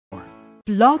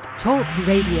Blog Talk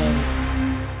Radio.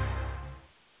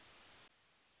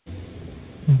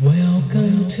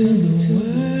 Welcome to the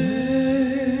Word.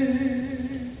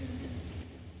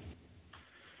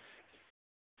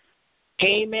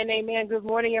 Amen, amen. Good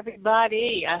morning,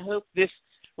 everybody. I hope this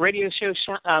radio show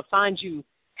finds you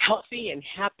healthy and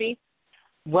happy.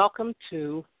 Welcome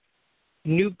to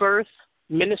New Birth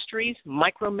Ministries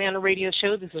Micro Manna Radio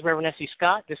Show. This is RevEssie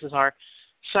Scott. This is our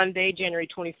Sunday, January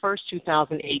 21st,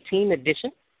 2018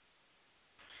 edition.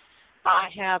 I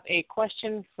have a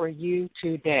question for you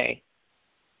today.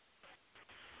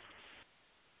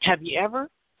 Have you ever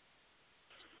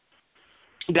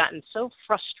gotten so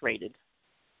frustrated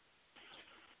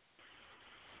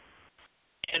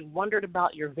and wondered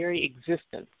about your very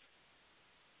existence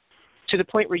to the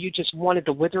point where you just wanted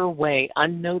to wither away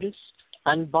unnoticed,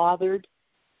 unbothered,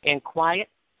 and quiet?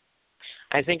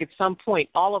 I think at some point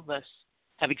all of us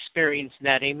have experienced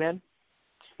that, amen?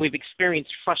 We've experienced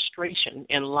frustration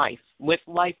in life. With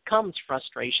life comes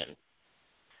frustration.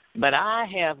 But I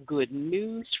have good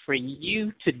news for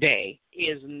you today.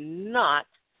 It is not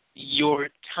your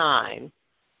time.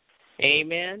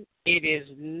 Amen? It is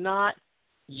not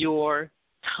your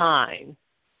time.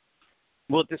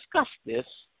 We'll discuss this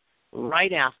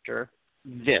right after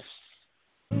this.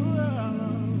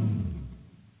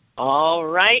 All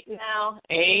right now.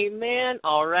 Amen.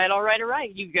 All right.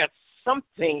 You got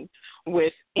something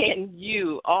within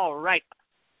you. All right.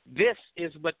 This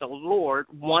is what the Lord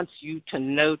wants you to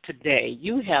know today.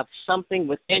 You have something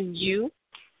within you.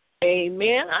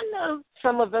 Amen. I know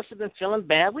some of us have been feeling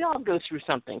bad. We all go through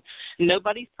something.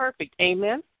 Nobody's perfect.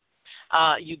 Amen.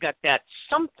 You got that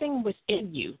something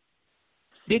within you.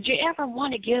 Did you ever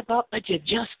want to give up, but you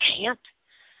just can't?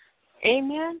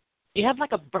 Amen. You have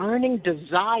like a burning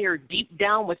desire deep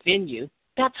down within you.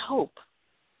 That's hope.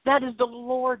 That is the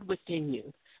Lord within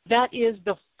you. That is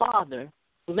the Father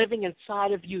living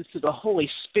inside of you through the Holy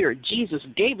Spirit. Jesus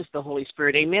gave us the Holy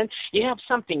Spirit, amen? You have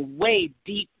something way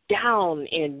deep down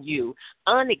in you,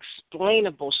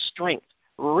 unexplainable strength.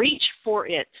 Reach for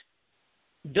it.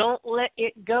 Don't let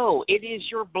it go. It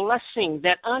is your blessing,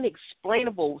 that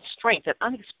unexplainable strength, that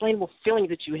unexplainable feeling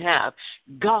that you have.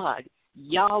 God,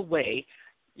 Yahweh,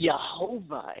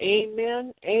 Jehovah,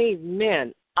 amen,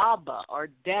 amen. Abba, our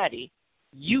daddy,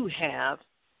 you have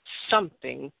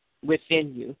something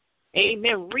within you.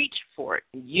 Amen. Reach for it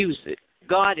and use it.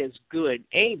 God is good.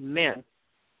 Amen.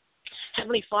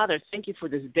 Heavenly Father, thank you for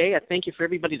this day. I thank you for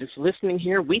everybody that's listening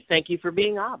here. We thank you for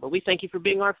being Abba. We thank you for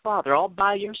being our Father. All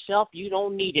by yourself, you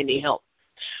don't need any help.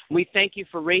 We thank you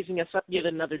for raising us up yet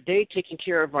another day, taking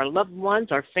care of our loved ones,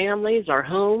 our families, our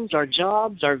homes, our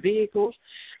jobs, our vehicles.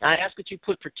 I ask that you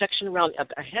put protection around,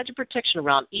 a hedge of protection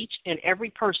around each and every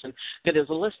person that is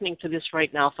listening to this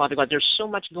right now, Father God. There's so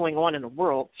much going on in the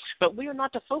world, but we are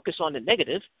not to focus on the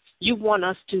negative. You want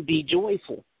us to be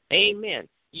joyful. Amen.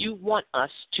 You want us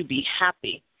to be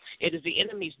happy. It is the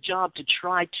enemy's job to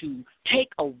try to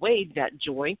take away that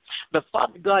joy. But,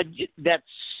 Father God, that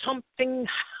something,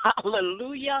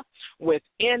 hallelujah,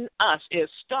 within us is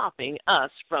stopping us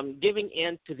from giving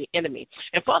in to the enemy.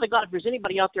 And, Father God, if there's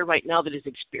anybody out there right now that is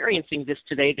experiencing this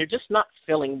today, they're just not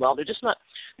feeling well.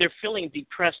 They're feeling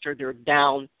depressed or they're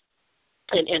down.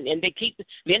 And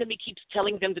the enemy keeps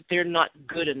telling them that they're not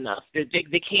good enough.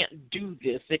 They can't do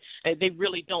this. They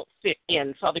really don't fit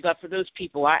in. Father God, for those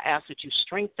people, I ask that you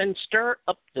strengthen, stir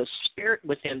up the spirit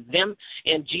within them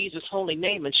in Jesus' holy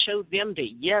name and show them that,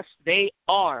 yes, they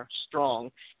are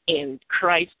strong in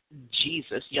Christ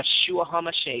Jesus, Yeshua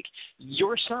HaMashiach,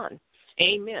 your son.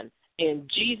 Amen. In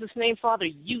Jesus' name, Father,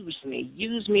 use me.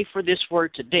 Use me for this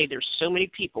word today. There's so many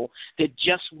people that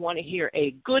just want to hear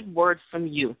a good word from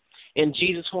you. In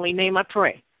Jesus' holy name I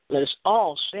pray. Let us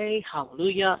all say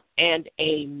hallelujah and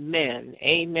amen.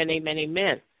 Amen, amen,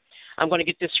 amen. I'm going to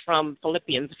get this from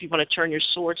Philippians. If you want to turn your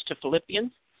swords to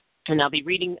Philippians, and I'll be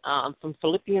reading from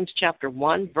Philippians chapter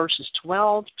 1, verses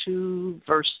 12 to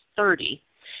verse 30.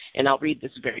 And I'll read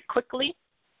this very quickly.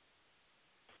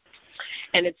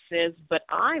 And it says, "But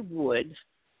I would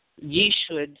ye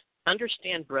should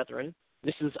understand, brethren,"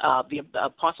 this is the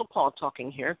Apostle Paul talking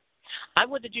here, "I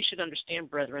would that you should understand,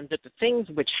 brethren, that the things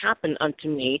which happen unto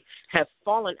me have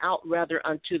fallen out rather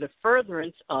unto the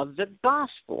furtherance of the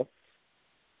gospel,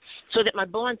 so that my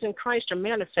bonds in Christ are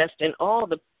manifest in all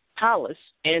the palace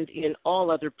and in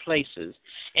all other places.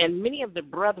 And many of the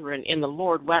brethren in the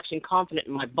Lord, waxing confident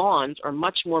in my bonds, are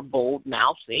much more bold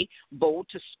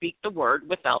to speak the word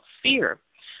without fear.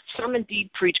 Some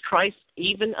indeed preach Christ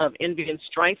even of envy and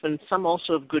strife, and some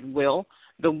also of goodwill.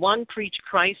 The one preached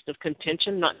Christ of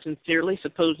contention, not sincerely,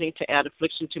 supposing to add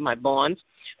affliction to my bonds,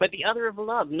 but the other of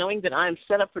love, knowing that I am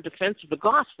set up for defense of the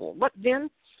gospel. What then?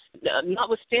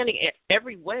 Notwithstanding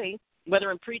every way,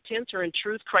 whether in pretense or in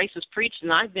truth, Christ is preached,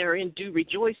 and I therein do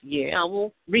rejoice. Yea, I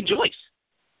will rejoice.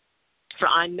 For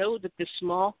I know that this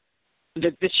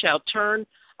shall turn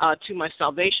to my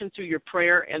salvation through your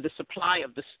prayer and the supply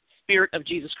of the Spirit of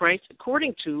Jesus Christ,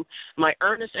 according to my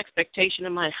earnest expectation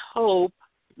and my hope.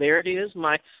 There it is,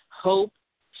 my hope,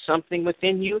 something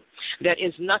within you, that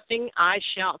is nothing I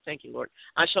shall, thank you, Lord,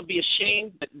 I shall be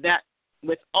ashamed, but that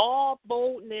with all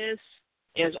boldness,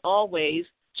 as always,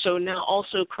 so now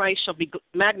also Christ shall be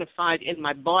magnified in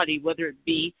my body, whether it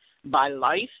be by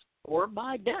life or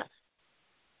by death.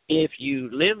 If you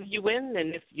live, you win,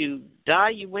 and if you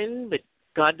die, you win, but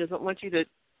God doesn't want you to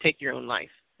take your own life.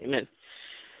 Amen.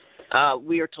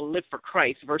 We are to live for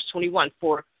Christ. Verse 21,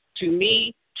 for to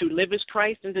me to live is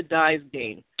Christ and to die is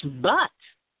gain. But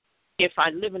if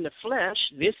I live in the flesh,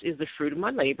 this is the fruit of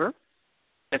my labor.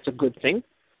 That's a good thing.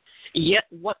 Yet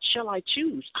what shall I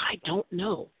choose? I don't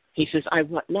know. He says, I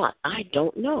what not? I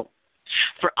don't know.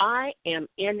 For I am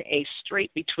in a strait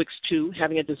betwixt two,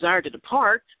 having a desire to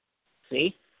depart.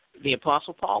 See, the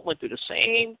Apostle Paul went through the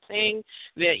same thing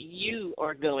that you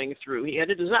are going through. He had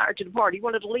a desire to depart. He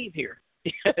wanted to leave here,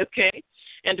 okay,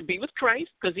 and to be with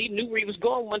Christ because he knew where he was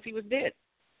going once he was dead,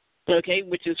 okay,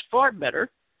 which is far better.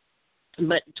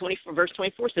 But verse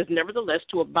 24 says, nevertheless,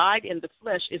 to abide in the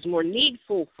flesh is more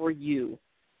needful for you.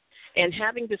 And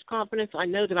having this confidence, I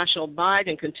know that I shall abide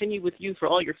and continue with you for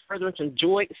all your furtherance and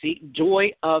joy,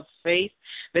 joy of faith,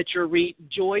 that your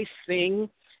rejoicing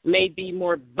may be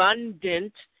more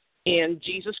abundant in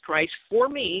Jesus Christ for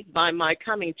me by my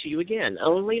coming to you again.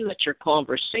 Only let your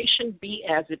conversation be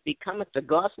as it becometh the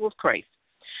gospel of Christ,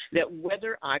 that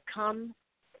whether I come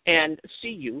and see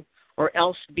you or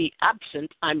else be absent,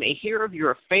 I may hear of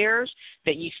your affairs,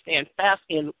 that ye stand fast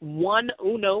in one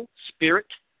uno spirit,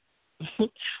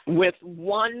 with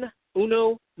one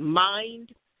uno mind,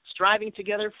 striving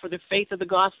together for the faith of the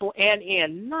gospel, and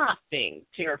in nothing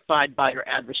terrified by your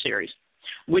adversaries,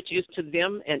 which is to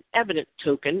them an evident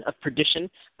token of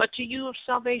perdition, but to you of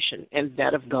salvation, and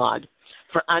that of God.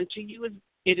 For unto you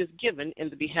it is given in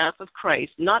the behalf of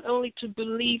Christ, not only to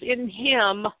believe in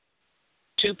him,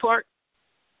 two part,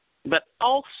 but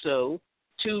also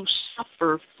to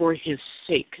suffer for his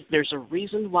sake. There's a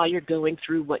reason why you're going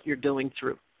through what you're going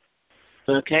through.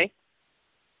 Okay?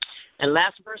 And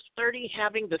last verse 30,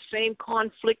 having the same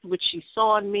conflict which ye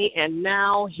saw in me, and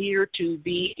now here to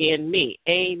be in me.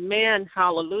 Amen.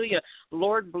 Hallelujah.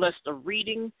 Lord, bless the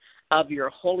reading of your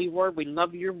holy word. We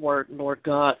love your word, Lord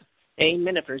God.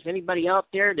 Amen. If there's anybody out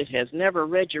there that has never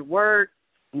read your word,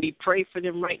 we pray for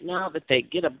them right now that they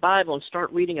get a Bible and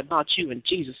start reading about you in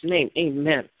Jesus' name.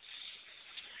 Amen.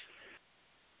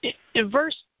 In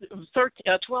verse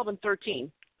 12 and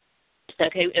 13,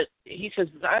 okay, he says,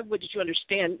 I would that you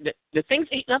understand that the things,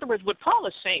 in other words, what Paul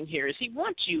is saying here is he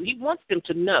wants them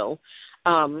to know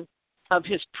of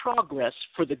his progress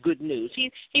for the good news.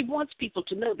 He wants people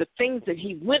to know the things that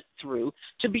he went through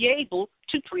to be able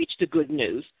to preach the good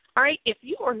news. All right, if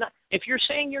you're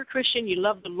saying you're a Christian, you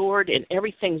love the Lord, and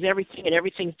everything's everything, and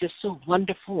everything's just so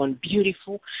wonderful and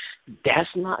beautiful,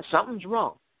 something's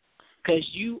wrong. Because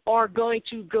you are going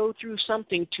to go through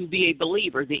something to be a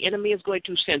believer. The enemy is going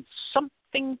to send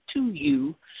something to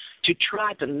you to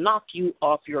try to knock you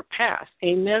off your path.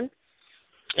 Amen?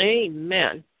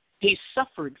 Amen. He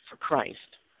suffered for Christ.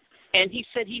 And he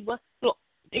said he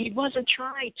wasn't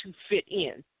trying to fit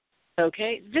in.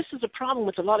 Okay? This is a problem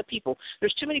with a lot of people.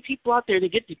 There's too many people out there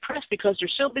that get depressed because they're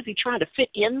so busy trying to fit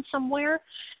in somewhere,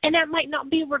 and that might not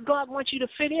be where God wants you to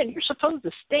fit in. You're supposed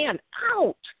to stand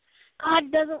out.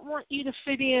 God doesn't want you to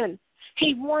fit in.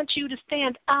 He wants you to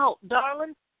stand out,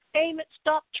 darling. Amen.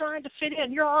 Stop trying to fit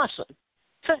in. You're awesome.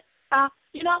 So, I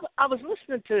was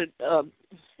listening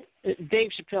to Dave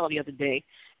Chappelle the other day,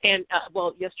 and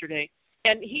yesterday,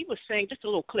 and he was saying, just a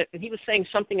little clip, and he was saying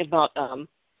something about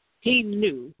he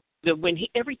knew that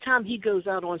every time he goes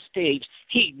out on stage,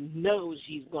 he knows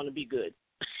he's going to be good.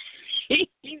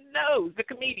 He knows, the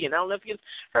comedian. I don't know if you've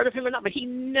heard of him or not, but he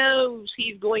knows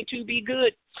he's going to be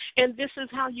good. And this is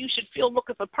how you should feel. Look,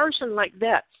 if a person like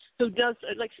that who does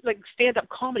like stand-up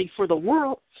comedy for the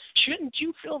world, shouldn't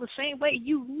you feel the same way?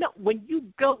 You know, when you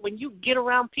get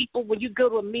around people, when you go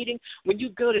to a meeting, when you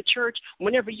go to church,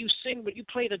 whenever you sing, when you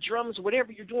play the drums,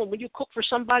 whatever you're doing, when you cook for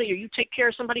somebody or you take care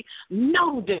of somebody,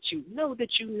 know that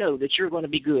you're going to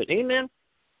be good. Amen?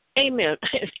 Amen.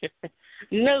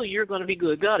 Know you're going to be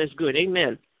good. God is good.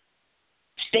 Amen.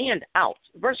 Stand out.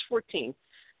 Verse 14.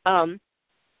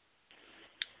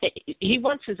 He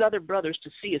wants his other brothers to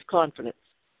see his confidence.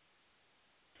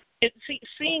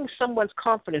 Seeing someone's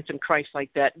confidence in Christ like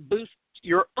that boosts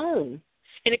your own,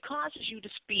 and it causes you to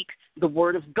speak the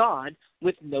word of God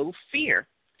with no fear.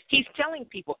 He's telling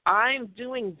people, I'm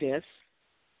doing this.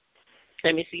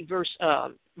 Let me see, verse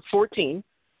 14,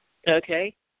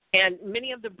 okay? And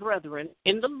many of the brethren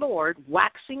in the Lord,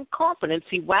 waxing confident.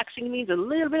 See, waxing means a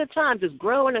little bit of time, just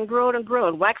growing and growing and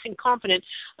growing. Waxing confident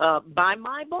by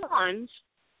my bonds,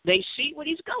 they see what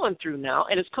he's going through now,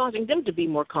 and it's causing them to be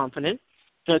more confident,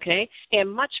 okay?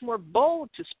 And much more bold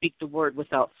to speak the word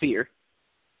without fear.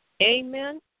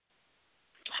 Amen?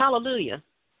 Hallelujah.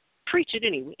 Preach it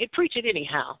anyway. Preach it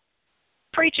anyhow.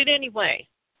 Preach it anyway.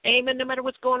 Amen. No matter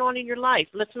what's going on in your life,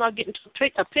 let's not get into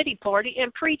a pity party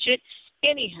and preach it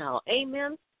anyhow.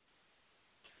 Amen.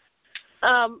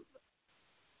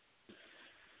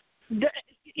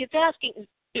 It's asking,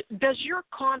 does your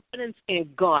confidence in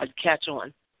God catch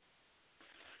on?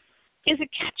 Is it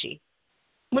catchy?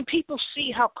 When people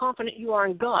see how confident you are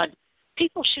in God,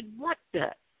 people should want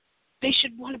that. They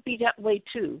should want to be that way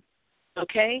too.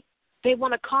 Okay? They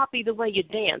want to copy the way you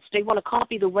dance. They want to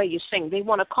copy the way you sing. They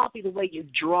want to copy the way you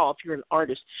draw if you're an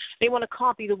artist. They want to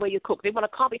copy the way you cook. They want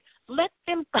to copy. Let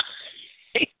them,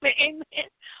 amen.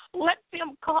 Let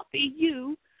them copy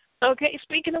you, okay,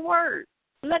 speaking the word.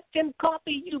 Let them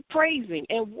copy you praising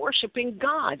and worshiping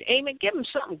God. Amen. Give them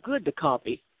something good to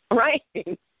copy, right?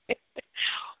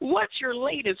 What's your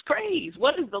latest craze?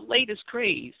 What is the latest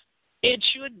craze? It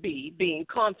should be being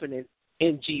confident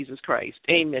in Jesus Christ.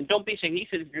 Amen. Don't be ashamed. He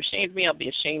said, if you're ashamed of me, I'll be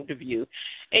ashamed of you.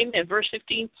 Amen. Verse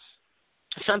 15,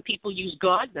 some people use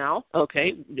God now.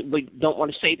 Okay, we don't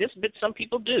want to say this, but some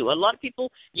people do. A lot of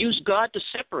people use God to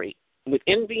separate with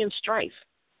envy and strife.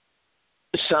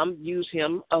 Some use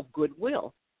him of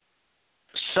goodwill.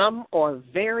 Some are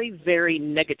very, very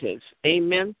negative.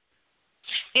 Amen.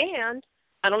 And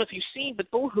I don't know if you've seen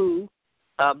people who,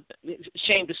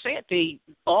 shame to say it, they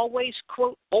always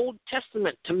quote Old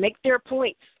Testament to make their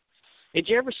points. Did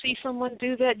you ever see someone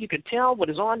do that? You could tell what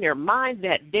is on their mind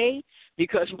that day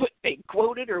because what they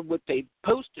quoted or what they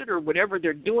posted or whatever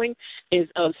they're doing is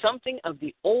something of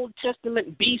the Old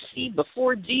Testament BC,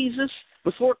 before Jesus,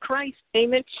 before Christ.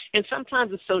 Amen. And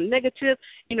sometimes it's so negative.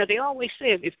 You know, they always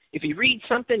say if you read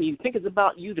something you think it's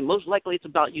about you, then most likely it's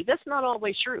about you. That's not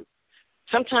always true.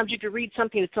 Sometimes you can read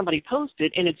something that somebody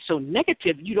posted, and it's so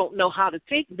negative you don't know how to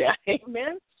take that.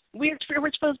 Amen. We're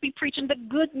supposed to be preaching the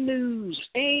good news.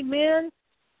 Amen.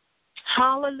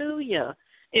 Hallelujah.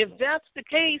 If that's the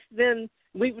case, then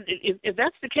if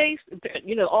that's the case,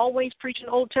 you know, always preaching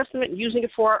Old Testament and using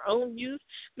it for our own use,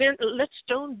 then let's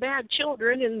stone bad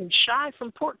children and shy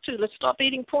from pork too. Let's stop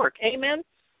eating pork. Amen.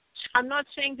 I'm not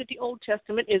saying that the Old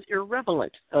Testament is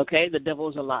irrelevant. Okay, the devil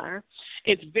is a liar.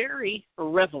 It's very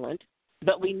relevant.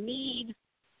 But we need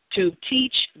to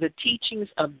teach the teachings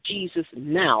of Jesus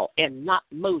now and not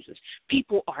Moses.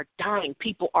 People are dying.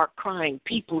 People are crying.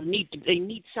 People need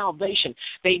salvation.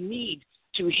 They need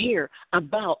to hear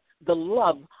about the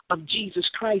love of Jesus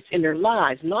Christ in their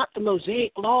lives, not the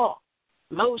Mosaic law.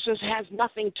 Moses has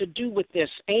nothing to do with this.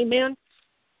 Amen.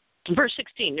 Verse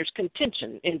 16, there's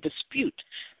contention and dispute,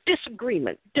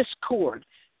 disagreement, discord,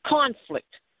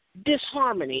 conflict,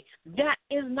 disharmony. That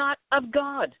is not of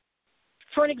God.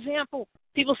 For an example,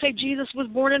 people say Jesus was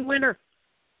born in winter,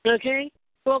 okay?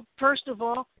 Well, first of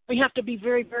all, we have to be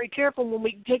very, very careful when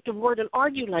we take the word and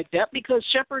argue like that because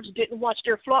shepherds didn't watch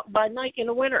their flock by night in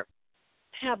the winter.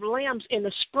 Have lambs in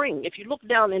the spring. If you look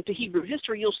down into Hebrew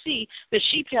history, you'll see the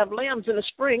sheep have lambs in the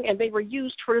spring, and they were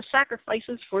used for the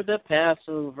sacrifices for the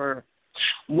Passover.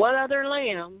 What other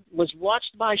lamb was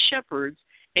watched by shepherds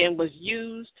and was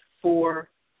used for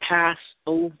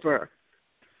Passover?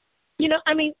 You know,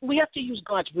 I mean, we have to use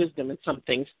God's wisdom in some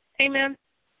things. Amen?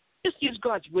 Just use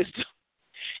God's wisdom.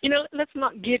 You know, let's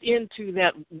not get into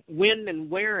that when and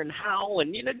where and how.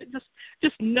 And, you know,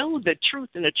 just know the truth,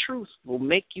 and the truth will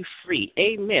make you free.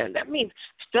 Amen. That means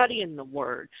studying the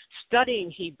Word,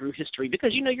 studying Hebrew history,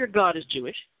 because, you know, your God is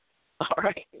Jewish. All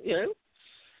right? You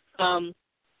know?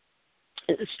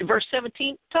 Verse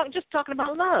 17, just talking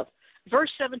about love. Verse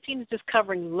 17 is just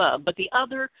covering love, but the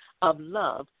other of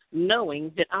love,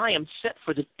 knowing that I am set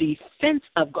for the defense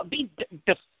of God.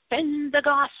 Defend the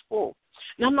gospel.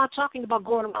 Now, I'm not talking about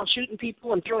going around shooting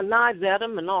people and throwing knives at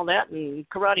them and all that and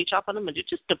karate chopping them, and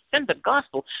just defend the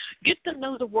gospel. Get to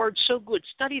know the word so good.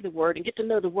 Study the word and get to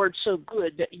know the word so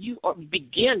good that you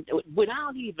begin,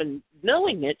 without even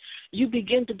knowing it, you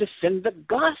begin to defend the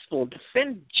gospel.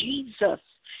 Defend Jesus.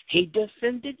 He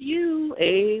defended you.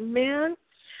 Amen.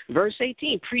 Verse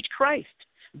 18, preach Christ.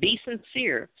 Be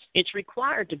sincere. It's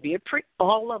required to be a preacher.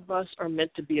 All of us are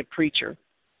meant to be a preacher.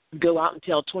 Go out and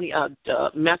tell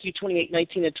Matthew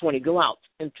 28:19 and 20. Go out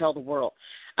and tell the world.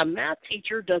 A math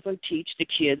teacher doesn't teach the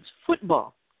kids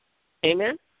football.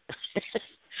 Amen?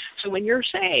 So when you're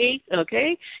saved,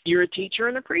 okay, you're a teacher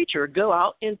and a preacher. Go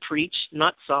out and preach,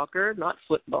 not soccer, not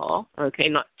football, okay,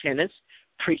 not tennis.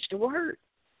 Preach the word.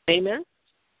 Amen?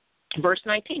 Verse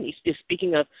 19, he's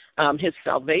speaking of his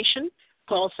salvation,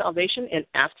 Paul's salvation, and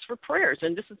asks for prayers.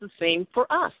 And this is the same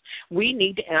for us. We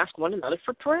need to ask one another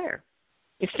for prayer.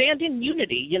 And stand in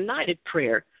unity, united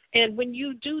prayer. And when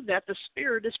you do that, the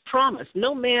Spirit is promised.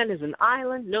 No man is an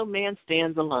island. No man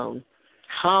stands alone.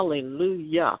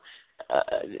 Hallelujah.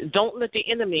 Don't let the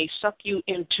enemy suck you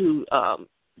into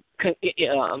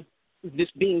this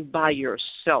being by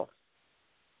yourself.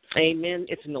 Amen.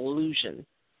 It's an illusion.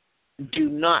 Do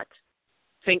not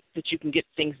think that you can get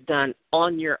things done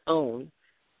on your own.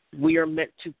 We are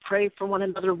meant to pray for one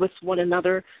another, with one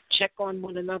another, check on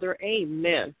one another.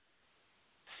 Amen.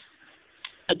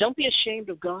 Don't be ashamed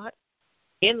of God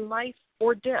in life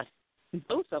or death.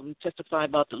 Both of them testify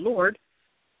about the Lord.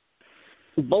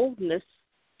 Boldness,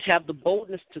 have the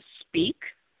boldness to speak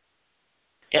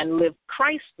and live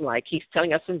Christ-like. He's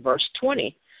telling us in verse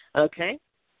 20, okay?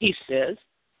 He says,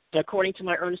 according to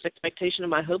my earnest expectation of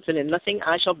my hopes, and in nothing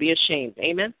I shall be ashamed.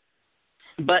 Amen?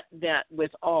 But that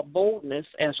with all boldness,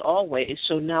 as always,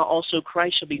 so now also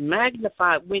Christ shall be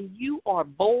magnified. When you are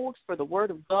bold for the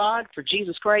word of God, for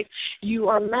Jesus Christ, you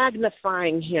are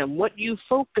magnifying him. What you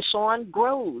focus on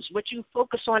grows. What you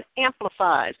focus on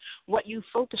amplifies. What you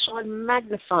focus on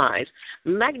magnifies.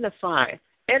 Magnify,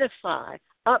 edify,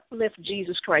 uplift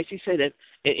Jesus Christ. He said that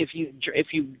if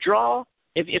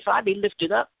I be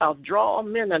lifted up, I'll draw all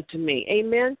men unto me.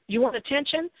 Amen? You want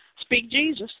attention? Speak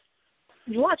Jesus.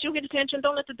 You watch, you'll get attention.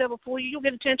 Don't let the devil fool you. You'll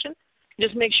get attention.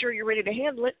 Just make sure you're ready to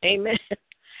handle it. Amen.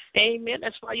 Amen.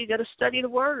 That's why you got to study the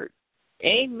word.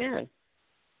 Amen.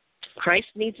 Christ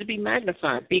needs to be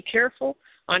magnified. Be careful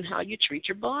on how you treat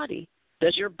your body.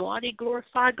 Does your body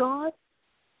glorify God?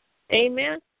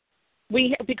 Amen.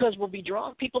 Because we'll be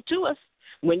drawing people to us.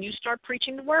 When you start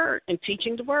preaching the word and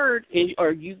teaching the word,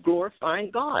 are you glorifying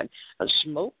God?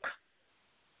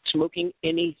 Smoking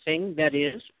anything that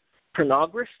is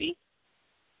pornography.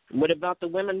 What about the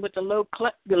women with the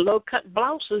low-cut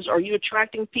blouses? Are you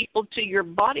attracting people to your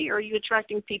body, or are you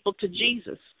attracting people to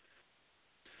Jesus?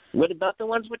 What about the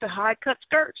ones with the high-cut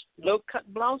skirts? Low-cut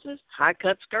blouses,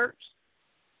 high-cut skirts,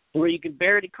 where you can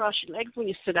barely cross your legs when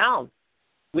you sit down.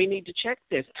 We need to check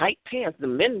this. Tight pants, the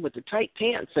men with the tight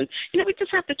pants. And, we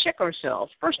just have to check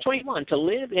ourselves. Verse 21, to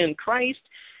live in Christ,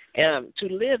 to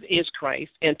live is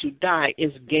Christ, and to die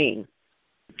is gain.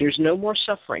 There's no more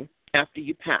suffering after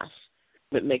you pass.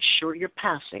 But make sure your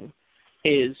passing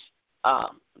is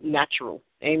natural.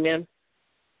 Amen?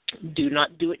 Do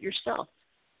not do it yourself,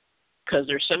 because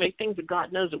there's so many things that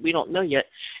God knows that we don't know yet,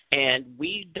 and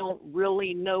we don't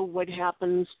really know what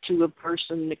happens to a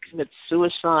person that commits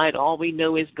suicide. All we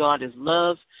know is God is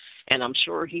love, and I'm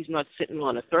sure he's not sitting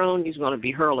on a throne. He's going to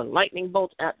be hurling lightning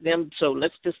bolts at them, so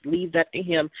let's just leave that to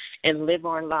him and live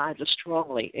our lives as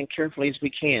strongly and carefully as we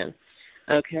can.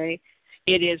 Okay?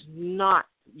 It is not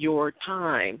your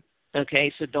time,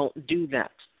 okay? So don't do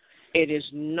that. It is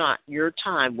not your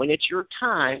time. When it's your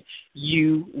time,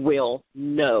 you will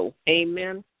know.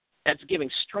 Amen? That's giving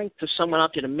strength to someone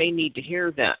out there that may need to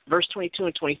hear that. Verse 22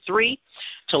 and 23,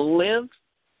 to live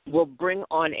will bring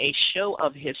on a show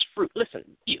of his fruit. Listen,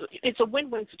 it's a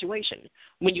win-win situation.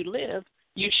 When you live,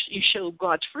 you show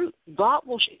God's fruit.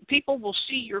 People will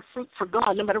see your fruit for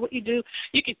God. No matter what you do,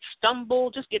 you could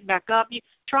stumble, just get back up. You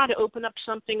try to open up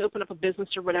something, open up a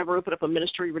business or whatever, open up a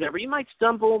ministry or whatever. You might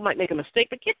stumble, might make a mistake,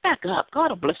 but get back up.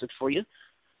 God will bless it for you.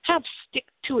 Have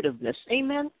stick-to-itiveness.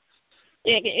 Amen?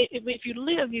 If you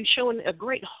live, you're showing a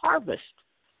great harvest.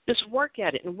 Just work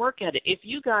at it and work at it. If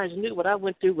you guys knew what I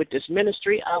went through with this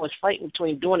ministry, I was fighting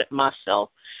between doing it myself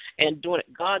and doing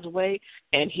it God's way,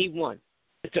 and he won.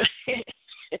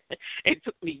 It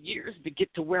took me years to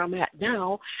get to where I'm at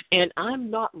now, and I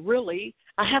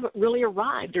haven't really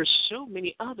arrived. There's so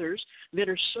many others that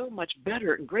are so much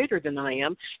better and greater than I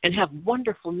am and have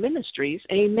wonderful ministries.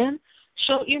 Amen?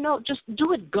 So, just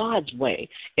do it God's way.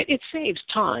 It saves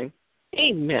time.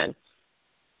 Amen.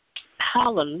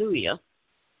 Hallelujah.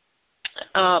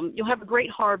 You'll have a great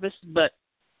harvest, but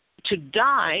to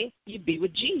die, you'd be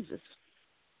with Jesus.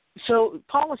 So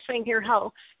Paul was saying here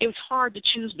how it was hard to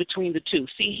choose between the two.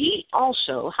 See,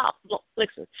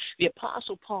 listen, the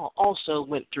Apostle Paul also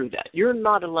went through that. You're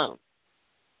not alone.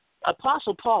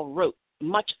 Apostle Paul wrote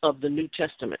much of the New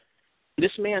Testament.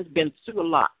 This man's been through a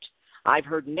lot. I've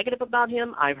heard negative about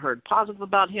him. I've heard positive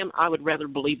about him. I would rather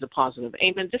believe the positive.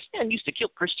 Amen. This man used to kill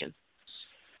Christians.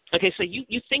 Okay, so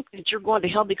you think that you're going to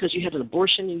hell because you had an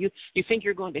abortion, and you think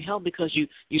you're going to hell because you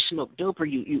smoke dope, or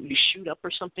you shoot up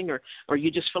or something, or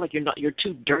you just feel like you're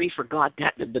too dirty for God.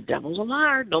 That the devil's a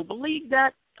liar. Don't believe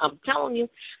that. I'm telling you,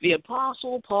 the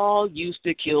Apostle Paul used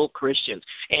to kill Christians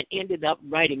and ended up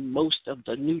writing most of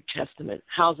the New Testament.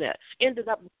 How's that? Ended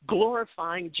up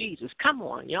glorifying Jesus. Come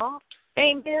on, y'all.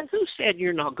 Amen. Who said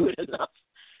you're not good enough?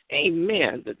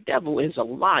 Amen. The devil is a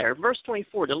liar. Verse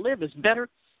 24, to live is better.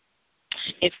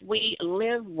 If we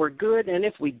live, we're good, and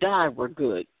if we die, we're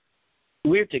good.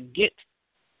 We get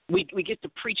to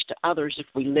preach to others if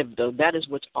we live, though. That is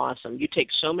what's awesome. You take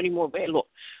so many more. Hey, look,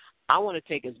 I want to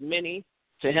take as many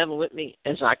to heaven with me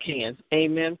as I can.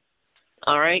 Amen.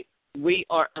 All right. We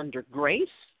are under grace.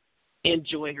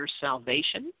 Enjoy your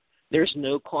salvation. There's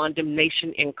no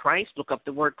condemnation in Christ. Look up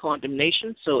the word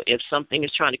condemnation. So if something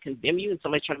is trying to condemn you and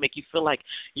somebody's trying to make you feel like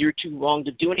you're too wrong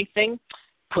to do anything,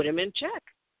 put him in check.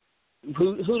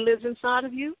 Who lives inside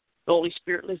of you? The Holy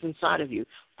Spirit lives inside of you.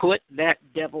 Put that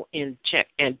devil in check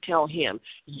and tell him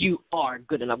you are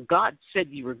good enough. God said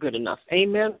you were good enough.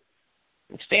 Amen.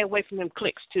 And stay away from them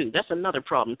cliques, too. That's another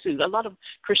problem, too. A lot of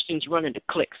Christians run into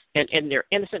cliques, and they're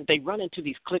innocent. They run into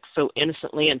these cliques so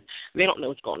innocently, and they don't know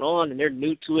what's going on, and they're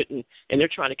new to it, and they're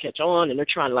trying to catch on, and they're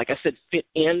trying to, like I said, fit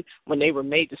in when they were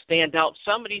made to stand out.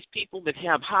 Some of these people that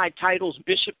have high titles,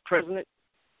 bishop, president,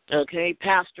 okay,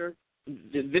 pastor,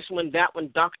 this one, that one,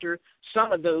 doctor,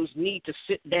 some of those need to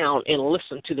sit down and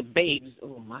listen to the babes,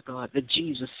 oh, my God, that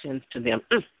Jesus sends to them.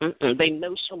 They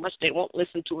know so much they won't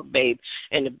listen to a babe.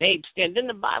 And the babes stand. Didn't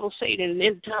the Bible say that in the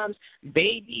end times,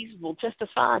 babies will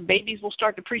testify, babies will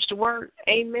start to preach the word?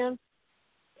 Amen?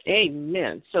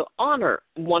 Amen. So honor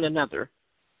one another.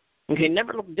 Okay,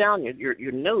 never look down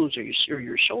your nose or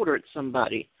your shoulder at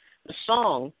somebody. The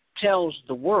song tells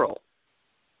the world.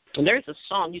 And there's a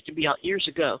song used to be out years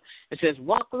ago. It says,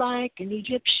 walk like an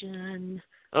Egyptian.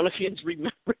 I don't know if you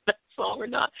remember that song or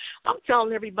not. I'm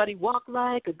telling everybody, walk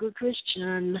like a good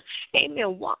Christian.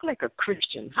 Amen. Walk like a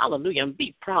Christian. Hallelujah. And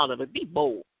be proud of it. Be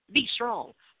bold. Be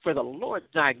strong. For the Lord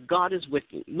thy God is with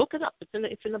you. Look it up.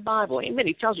 It's in the Bible. Amen.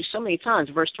 He tells you so many times,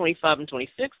 verse 25 and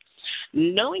 26.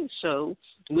 Knowing so,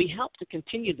 we help to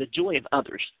continue the joy of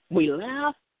others. We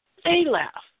laugh. They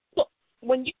laugh. Look,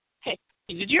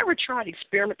 did you ever try the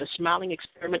smiling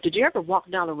experiment? Did you ever walk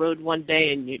down the road one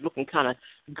day and you're looking kind of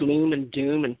gloom and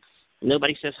doom and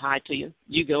nobody says hi to you?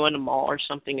 You go in a mall or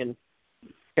something and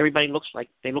everybody looks like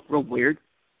they look real weird,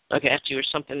 like at you or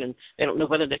something, and they don't know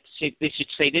whether they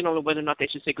don't know whether or not they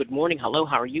should say good morning, hello,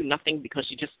 how are you, nothing, because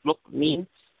you just look mean.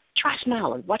 Try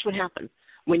smiling. Watch what happens.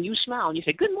 When you smile and you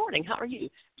say good morning, how are you,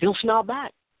 they'll smile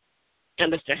back.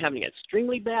 Unless they're having an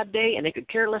extremely bad day and they could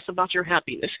care less about your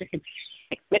happiness.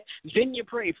 Then you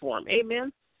pray for them.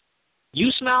 Amen.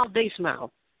 You smile, they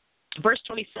smile. Verse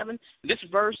 27, this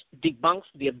verse debunks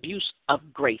the abuse of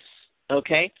grace.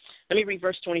 Okay? Let me read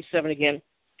verse 27 again.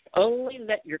 Only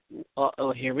let your,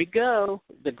 here we go.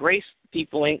 The grace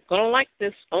people ain't going to like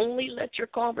this. Only let your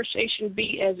conversation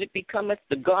be as it becometh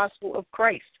the gospel of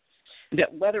Christ,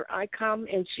 that whether I come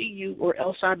and see you or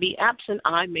else I be absent,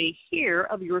 I may hear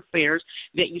of your affairs,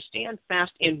 that you stand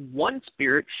fast in one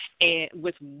spirit and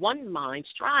with one mind,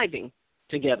 striving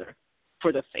together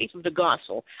for the faith of the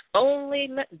gospel. Only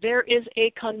there is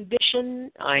a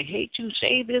condition. I hate to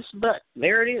say this, but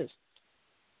there it is.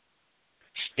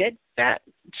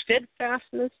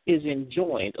 Steadfastness is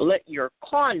enjoined. Let your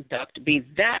conduct be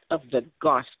that of the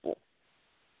gospel.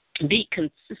 Be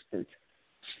consistent.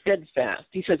 Steadfast.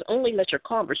 He says, only let your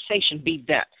conversation be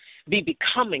that. Be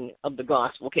becoming of the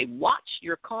gospel. Okay, watch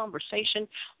your conversation,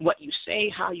 what you say,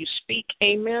 how you speak.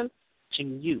 Amen. To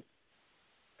you.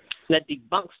 That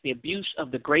debunks the abuse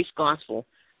of the grace gospel.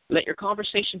 Let your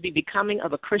conversation be becoming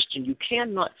of a Christian. You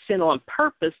cannot sin on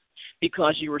purpose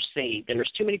because you were saved. And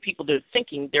there's too many people that are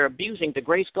thinking they're abusing the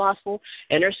grace gospel,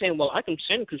 and they're saying, well, I can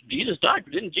sin because Jesus died.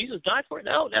 Didn't Jesus die for it?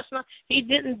 No, that's not. He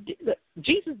didn't.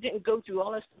 Jesus didn't go through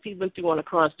all that stuff he went through on the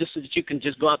cross just so that you can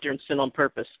just go out there and sin on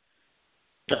purpose.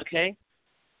 Okay?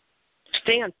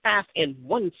 Stand fast in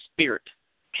one spirit,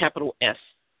 capital S.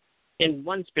 In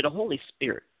one spirit, a Holy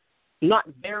Spirit. Not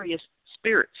various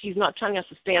spirits. He's not telling us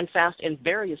to stand fast in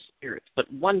various spirits, but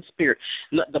one spirit.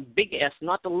 Not the big S,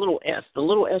 not the little s. The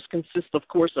little s consists, of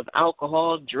course, of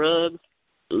alcohol, drugs,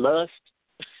 lust,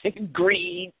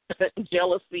 greed,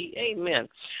 jealousy. Amen.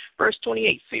 Verse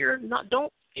 28,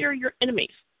 don't fear your enemies.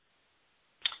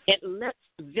 It lets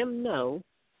them know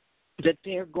that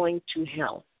they're going to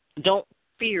hell. Don't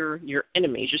fear your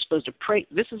enemies. You're supposed to pray.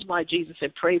 This is why Jesus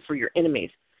said pray for your enemies.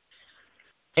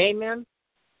 Amen.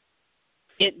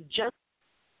 It just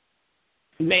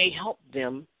may help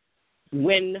them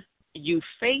when you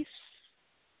face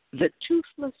the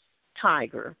toothless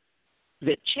tiger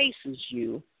that chases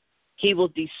you, he will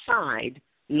decide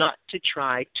not to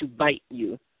try to bite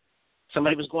you.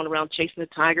 Somebody was going around chasing the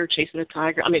tiger.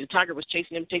 I mean, the tiger was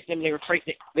chasing him, and they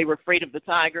were afraid of the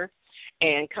tiger.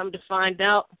 And come to find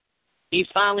out, he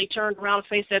finally turned around and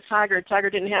faced that tiger. The tiger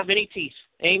didn't have any teeth.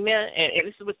 Amen. And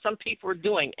this is what some people are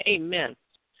doing. Amen.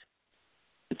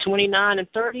 29 and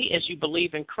 30, as you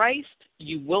believe in Christ,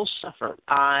 you will suffer.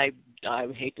 I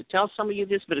hate to tell some of you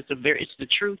this, but it's the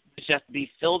truth. You have to be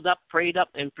filled up, prayed up,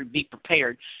 and be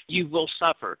prepared. You will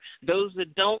suffer. Those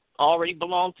that don't already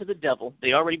belong to the devil.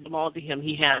 They already belong to him.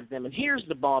 He has them. And here's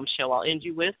the bombshell I'll end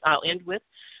with.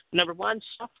 Number one,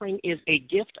 suffering is a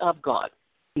gift of God.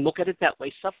 Look at it that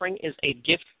way. Suffering is a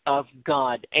gift of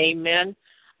God. Amen.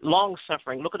 Long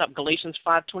suffering. Look it up, Galatians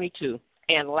 5:22.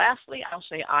 And lastly, I'll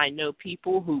say I know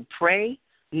people who pray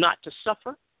not to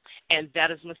suffer, and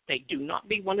that is a mistake. Do not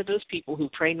be one of those people who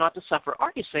pray not to suffer.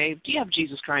 Are you saved? Do you have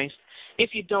Jesus Christ?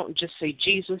 If you don't, just say,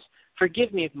 Jesus,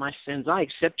 forgive me of my sins. I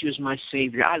accept you as my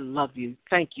Savior. I love you.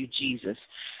 Thank you, Jesus.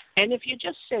 And if you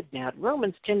just said that,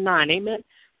 Romans 10:9, amen,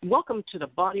 welcome to the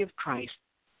body of Christ.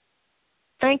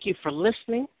 Thank you for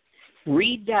listening.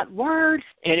 Read that word,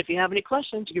 and if you have any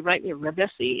questions, you can write me at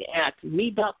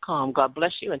RevEssie@me.com. God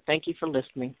bless you, and thank you for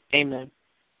listening. Amen.